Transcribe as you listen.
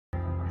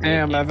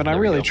Damn, Evan, I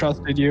really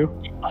trusted you.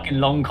 You fucking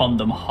long con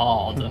them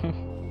hard.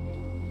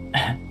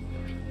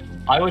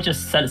 I was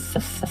just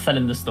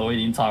selling the story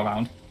the entire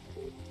round.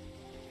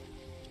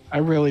 I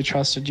really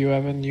trusted you,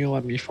 Evan. You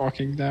let me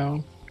fucking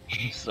down.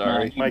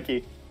 Sorry.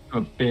 Mikey.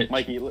 A bitch.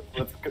 Mikey,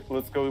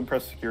 let's go and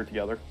press secure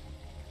together.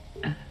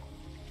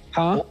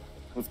 Huh?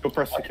 Let's go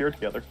press secure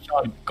together.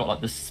 I've got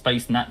like the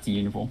space Nazi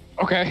uniform.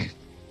 Okay.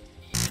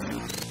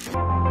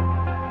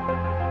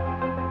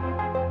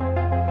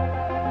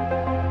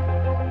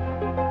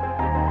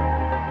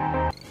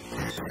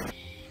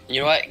 You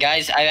know what,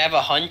 guys? I have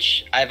a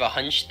hunch. I have a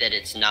hunch that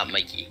it's not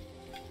Mikey.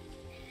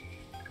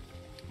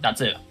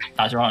 That's it.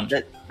 That's your hunch.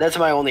 That's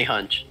my only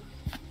hunch.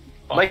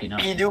 Fuck, you know.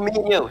 Mikey, do me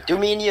and you. Do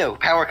me and you.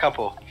 Power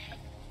couple.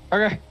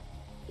 Okay.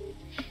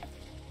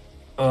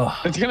 Ugh.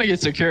 It's gonna get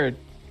secured.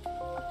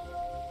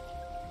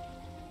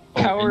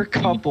 Power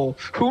couple.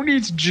 Who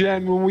needs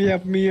Jen when we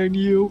have me and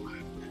you?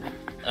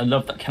 A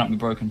love that cannot be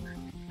broken.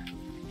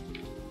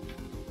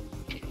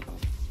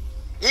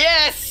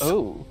 Yes!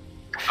 Oh.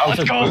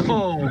 Let's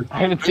go! I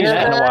haven't seen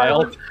that in a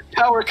while.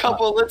 Power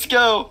couple, let's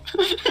go!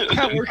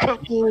 Power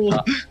couple!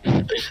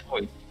 It's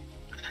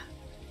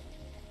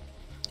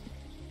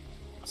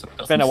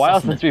been a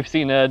while since we've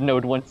seen a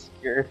Node 1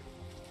 secure.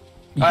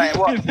 Alright,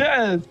 well, It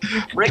has!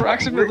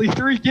 Approximately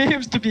 3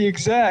 games to be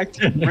exact.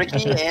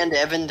 Ricky and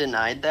Evan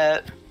denied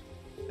that.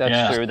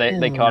 That's true.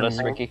 They caught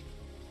us, Ricky.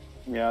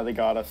 Yeah, they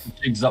got us.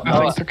 Jigs up, I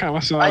think guys. they're kind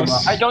of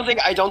sus. I don't think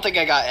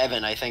I got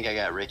Evan, I think I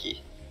got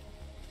Ricky.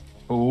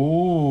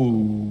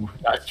 Ooh,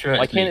 that's true.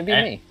 Why can't it be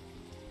me?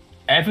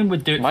 Evan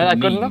would do it. Am I not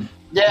good enough?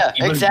 Yeah,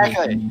 He wouldn't do it for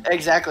exactly. me.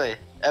 Exactly.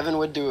 Evan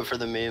would do it for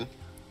the meme.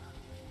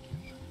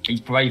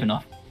 He's brave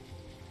enough.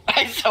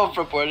 I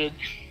self-reported.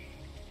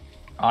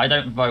 I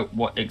don't vote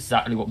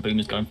exactly what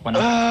Boomer's going for.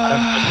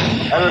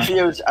 I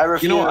refuse. I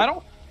refuse. You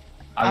know,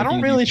 I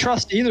don't really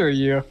trust either of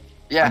you.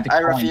 Yeah, I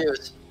decline.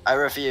 refuse. I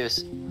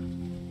refuse.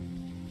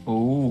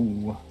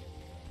 Ooh.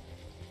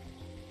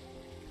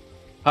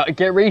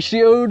 Get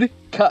ratioed.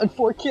 Cut in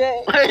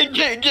 4K.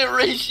 get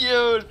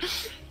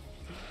ratioed.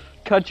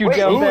 Cut you Wait,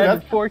 down ooh, bad in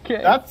that's-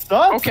 4K. That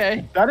sucks.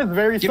 Okay. That is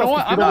very sus. You know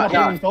what? Beetle I'm not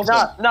not- putting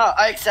himself in. No,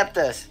 I accept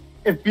this.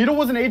 If Beetle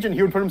was an agent,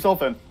 he would put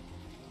himself in.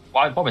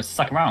 Why bother?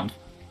 Second round.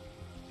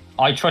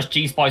 I trust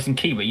G Spice and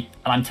Kiwi,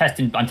 and I'm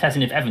testing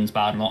if Evan's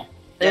bad or not.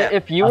 Yeah.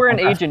 If you were an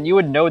agent, you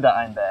would know that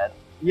I'm bad.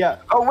 Yeah.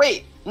 Oh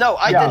wait, no,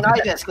 I Yeah. deny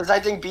this because I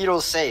think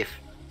Beetle's safe.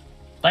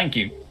 Thank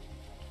you.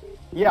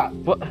 Yeah.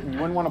 But You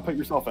wouldn't want to put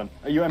yourself in.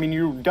 I mean,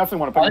 you definitely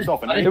want to put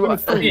yourself in. I- Anything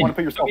that's Put free, me you in. want to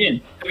put yourself Put me in.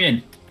 in. Put me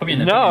in. Put me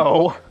in.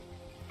 no.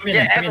 Put me in.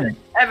 Yeah, Put me in.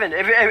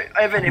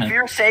 Evan, if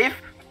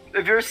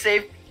you're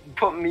safe,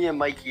 put me and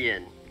Mikey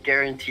in,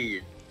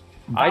 guaranteed.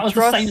 That was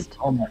the same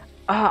comment.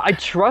 I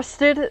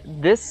trusted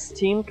this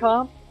team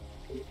comp,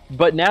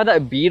 but now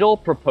that Beetle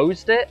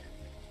proposed it,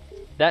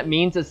 that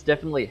means it's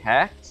definitely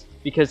hacked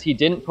because he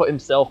didn't put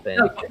himself in,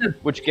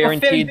 which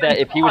guaranteed that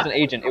if he was an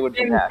agent, it would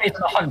be hacked.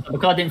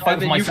 Because I didn't vote for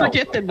Evan, you myself.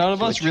 forget that none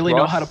of us really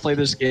know how to play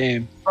this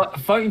game.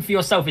 Voting for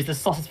yourself is the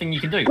softest thing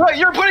you can do. Bro,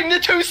 you're putting the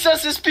two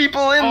sussest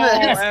people in Oh,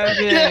 this.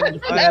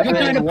 Evan, Evan,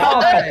 Evan,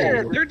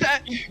 why?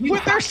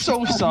 They're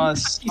so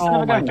sus.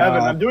 Oh my Evan, god.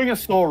 I'm doing a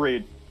soul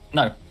read.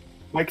 No,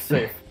 Mike's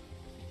safe.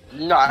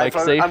 No, Mike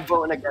safe? I'm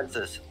voting against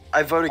this.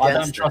 I vote I don't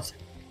against trust.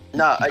 this.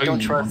 No, I don't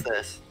Boom. trust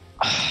this.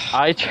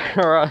 I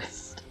trust.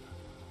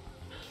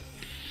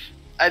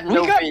 I have We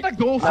no gotta faith.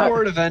 go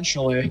for it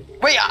eventually.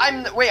 Wait,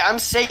 I'm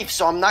safe,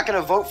 so I'm not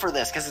gonna vote for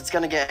this because it's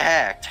gonna get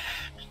hacked.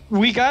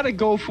 We gotta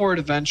go for it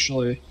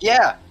eventually.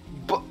 Yeah,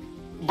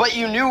 but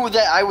you knew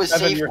that I was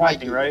Evan, safe. you're Mikey.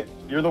 hacking, right?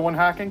 You're the one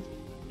hacking?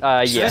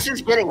 So Yeah. this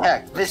is getting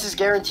hacked. This is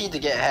guaranteed to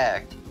get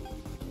hacked.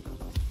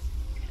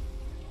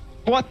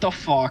 What the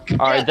fuck?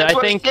 Alright, then that's I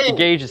what I'm think saying.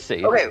 Gage is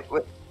safe.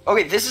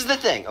 Okay, this is the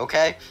thing,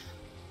 okay?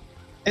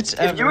 It's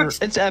If you Evan. ex-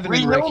 It's Evan We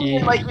and know Ricky. me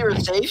and Mikey are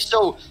safe,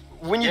 so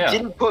when you Yeah.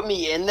 didn't put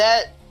me in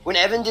that, when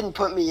Evan didn't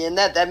put me in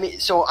that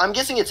means, so I'm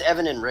guessing it's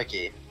Evan and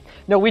Ricky.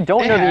 No, we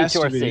don't It know that you has two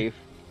to are be. safe.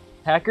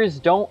 Hackers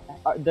don't.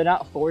 They're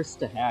not forced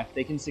to hack.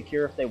 They can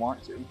secure if they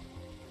want to.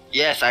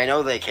 Yes, I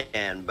know they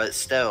can, but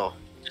still.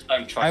 Just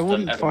don't trust I them,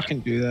 wouldn't Evan. fucking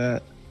do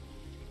that.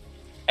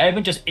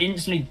 Evan just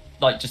instantly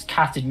just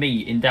casted me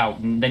in doubt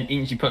and then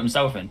instantly put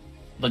himself in.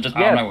 Like just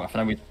out Yeah. of nowhere for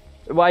no reason.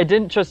 Well, I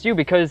didn't trust you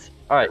because,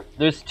 alright,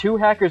 there's 2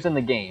 hackers in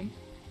the game.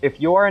 If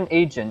you're an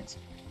agent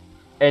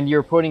and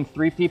you're putting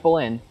 3 people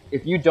in,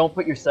 if you don't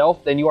put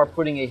yourself, then you are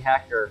putting a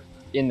hacker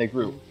in the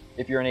group,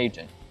 if you're an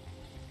agent.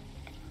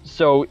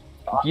 So,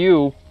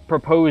 you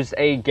propose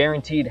a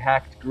guaranteed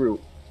hacked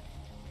group.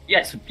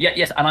 Yes,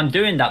 yes, and I'm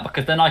doing that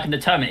because then I can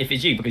determine if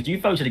it's you, because you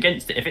voted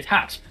against it. If it's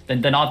hacked,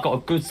 then I've got a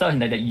good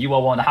certainty that you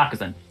are one of the hackers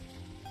then.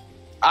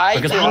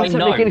 Because That I doesn't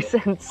know. make any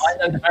sense. I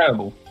know the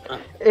variable.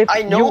 If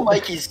I know you-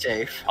 Mikey's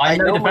safe. I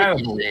know the Mikey's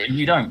variable, safe. and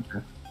you don't.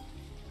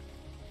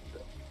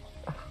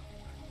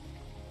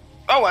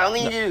 Oh, I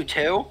only need to do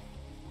 2?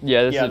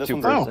 Yeah, this Yeah, is this a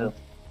one's 2-person.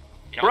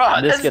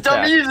 Bruh, This that's gets dumb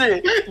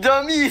hacked. easy.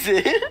 Dumb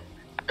easy.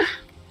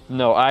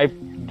 No, I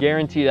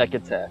guarantee that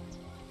gets hacked.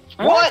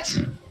 What?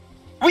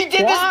 We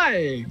did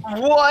Why?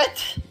 this.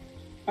 What?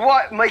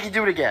 What? Mikey,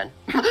 do it again.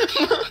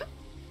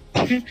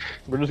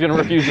 We're just gonna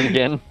refuse it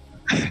again.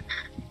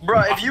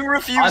 Bro, if you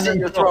refuse it,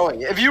 you're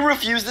throwing. If you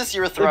refuse this,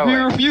 you're throwing. If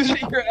you refuse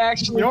it, you're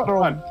actually You know what?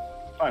 throwing.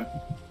 Fine.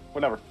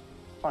 Whatever.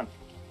 Fine.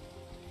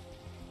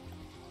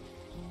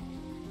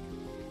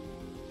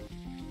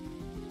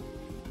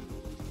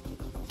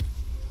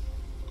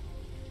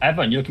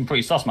 Evan, you're looking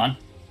pretty sus, man.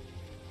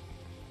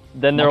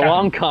 Then they're Okay.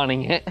 long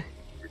conning it.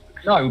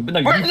 No, but no,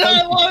 you Wait,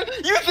 no,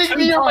 you think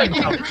me or Mikey?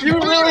 You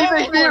really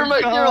think me or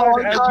Mikey are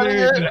long conning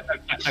it?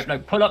 No,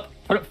 pull up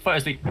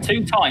firstly.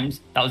 2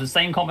 times, that was the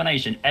same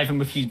combination. Evan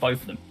refused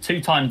both of them. 2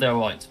 times they were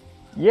right.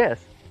 Yes.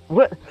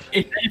 What?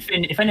 If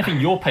anything,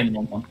 you're playing the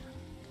wrong one.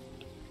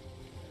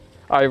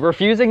 Alright,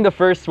 refusing the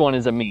first one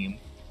is a meme.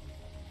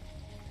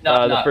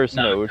 The first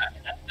node.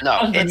 No,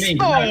 it's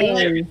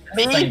me.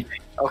 me.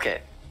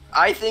 Okay,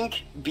 I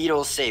think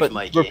Beetle's safe, But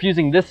Mikey.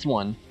 refusing this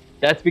one,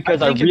 that's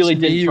because I really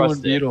didn't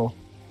trust it.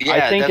 Yeah,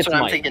 I think that's it's what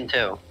I'm Mike. thinking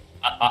too.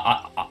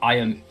 I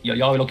am.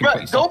 Y'all are looking Bro,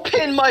 pretty sus. don't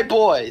pin my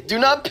boy. Do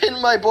not pin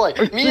my boy.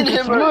 Me and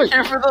him are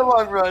here for the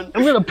long run.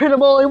 I'm gonna pin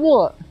him all I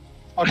want.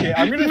 Okay,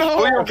 I'm gonna.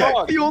 No, okay. the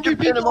only You can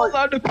pin him people on-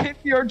 allowed to pin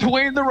me are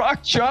Dwayne the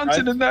Rock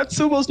Johnson, Guys? and that's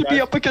supposed to be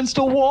Guys? up against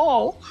a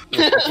wall.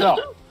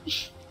 So,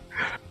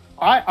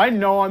 I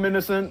know I'm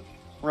innocent,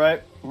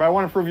 right? But I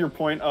want to prove your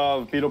point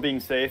of Beetle being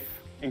safe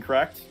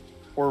incorrect,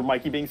 or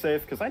Mikey being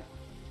safe, because I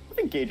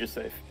think Gage is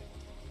safe.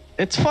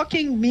 It's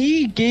fucking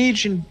me,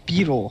 Gage, and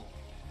Beetle.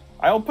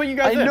 I'll put you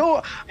guys I in. know.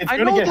 It's I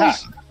gonna know get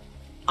those. hacked.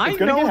 I It's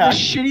gonna know get the hacked.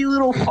 shitty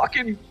little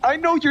fucking. I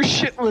know your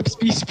shit lips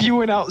be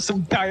spewing out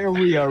some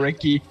diarrhea,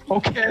 Ricky.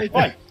 Okay.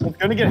 Fine, it's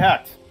gonna get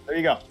hacked. There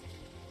you go.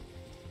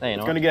 Hey, you It's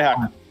know gonna get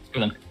hacked.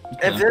 Screw them.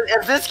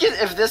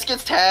 If this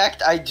gets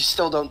hacked, I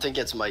still don't think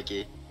it's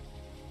Mikey.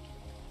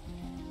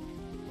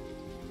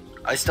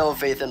 I still have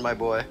faith in my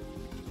boy.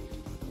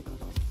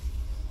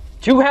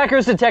 2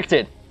 hackers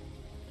detected.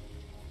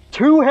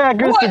 2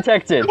 hackers What?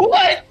 detected.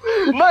 What?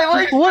 My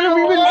life's What have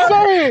been you been alive.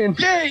 saying?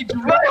 Gage,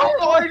 My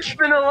whole life's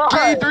been alive.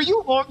 Gage, are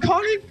you long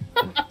conning?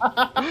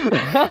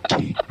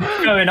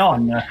 What's going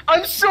on?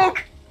 I'm so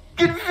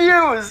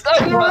confused.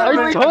 I'm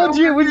I told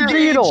you it was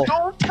Beetle.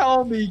 Don't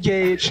tell me,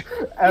 Gage.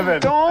 Evan.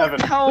 Don't Evan.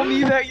 tell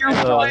me that you're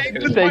playing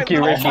with thank my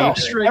you, little Ricky.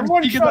 heartstrings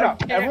Everyone because shut I up.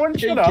 can't Everyone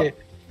take shut up. it.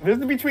 This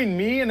is between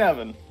me and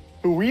Evan,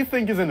 who we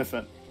think is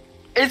innocent.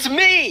 It's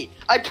me.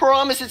 I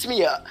promise it's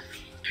me.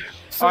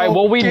 So, Alright,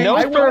 well, we Gage, know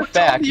don't for a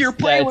tell fact me you're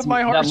playing that with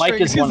my Mike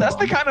heartstrings is one because of that's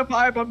the them. kind of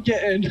vibe I'm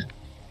getting.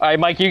 Alright,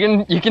 Mike,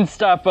 you can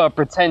stop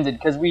pretending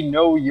because we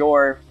know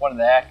you're one of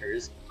the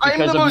hackers I'm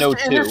because the of most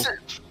No 2.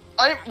 innocent.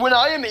 When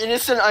I am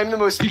innocent, I'm the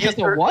most Because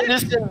of what?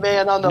 innocent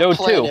man on the No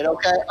planet. 2.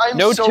 Okay, I'm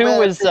No so 2 mad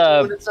was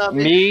at when it's not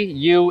me,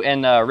 you,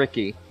 and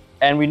Ricky,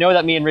 and we know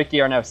that me and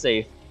Ricky are now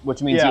safe,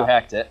 which means Yeah. you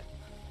hacked it.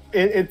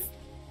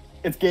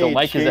 It's Gage.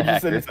 Mike is a Gage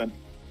hacker. innocent.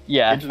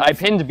 Yeah, Gage is I innocent.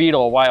 pinned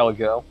Beetle a while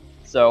ago,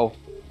 so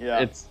Yeah.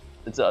 it's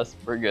us.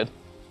 We're good.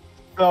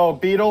 So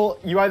Beetle,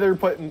 you either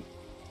put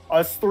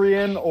us 3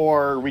 in,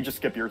 or we just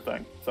skip your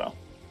thing. So.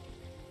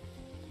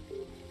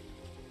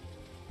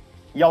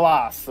 You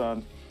lost,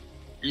 son.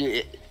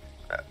 Yeah.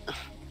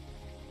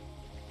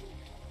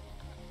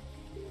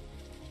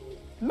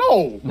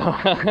 No!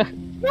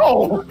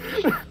 No!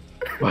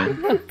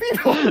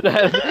 Beetle!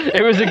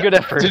 It was a good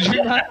effort. Did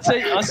you not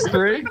say us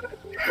three?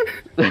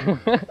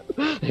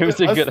 It was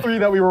a Us good. 3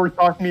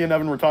 that me and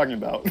Evan were talking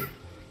about.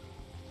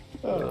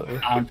 I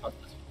don't trust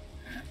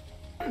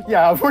this.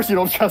 Yeah, of course you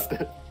don't trust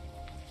it.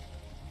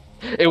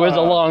 It was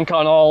a long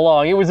con all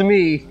along. It was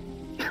me.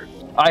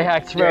 I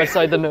hacked from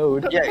outside the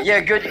node. Yeah,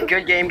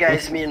 good game,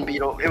 guys. Me and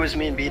Beetle. It was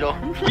me and Beetle.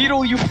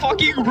 Beetle, you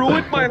fucking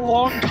ruined my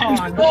long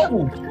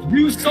con.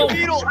 You sold.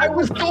 Beetle, I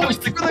was going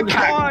for the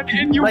con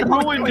and you Like,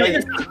 ruined like-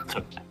 it.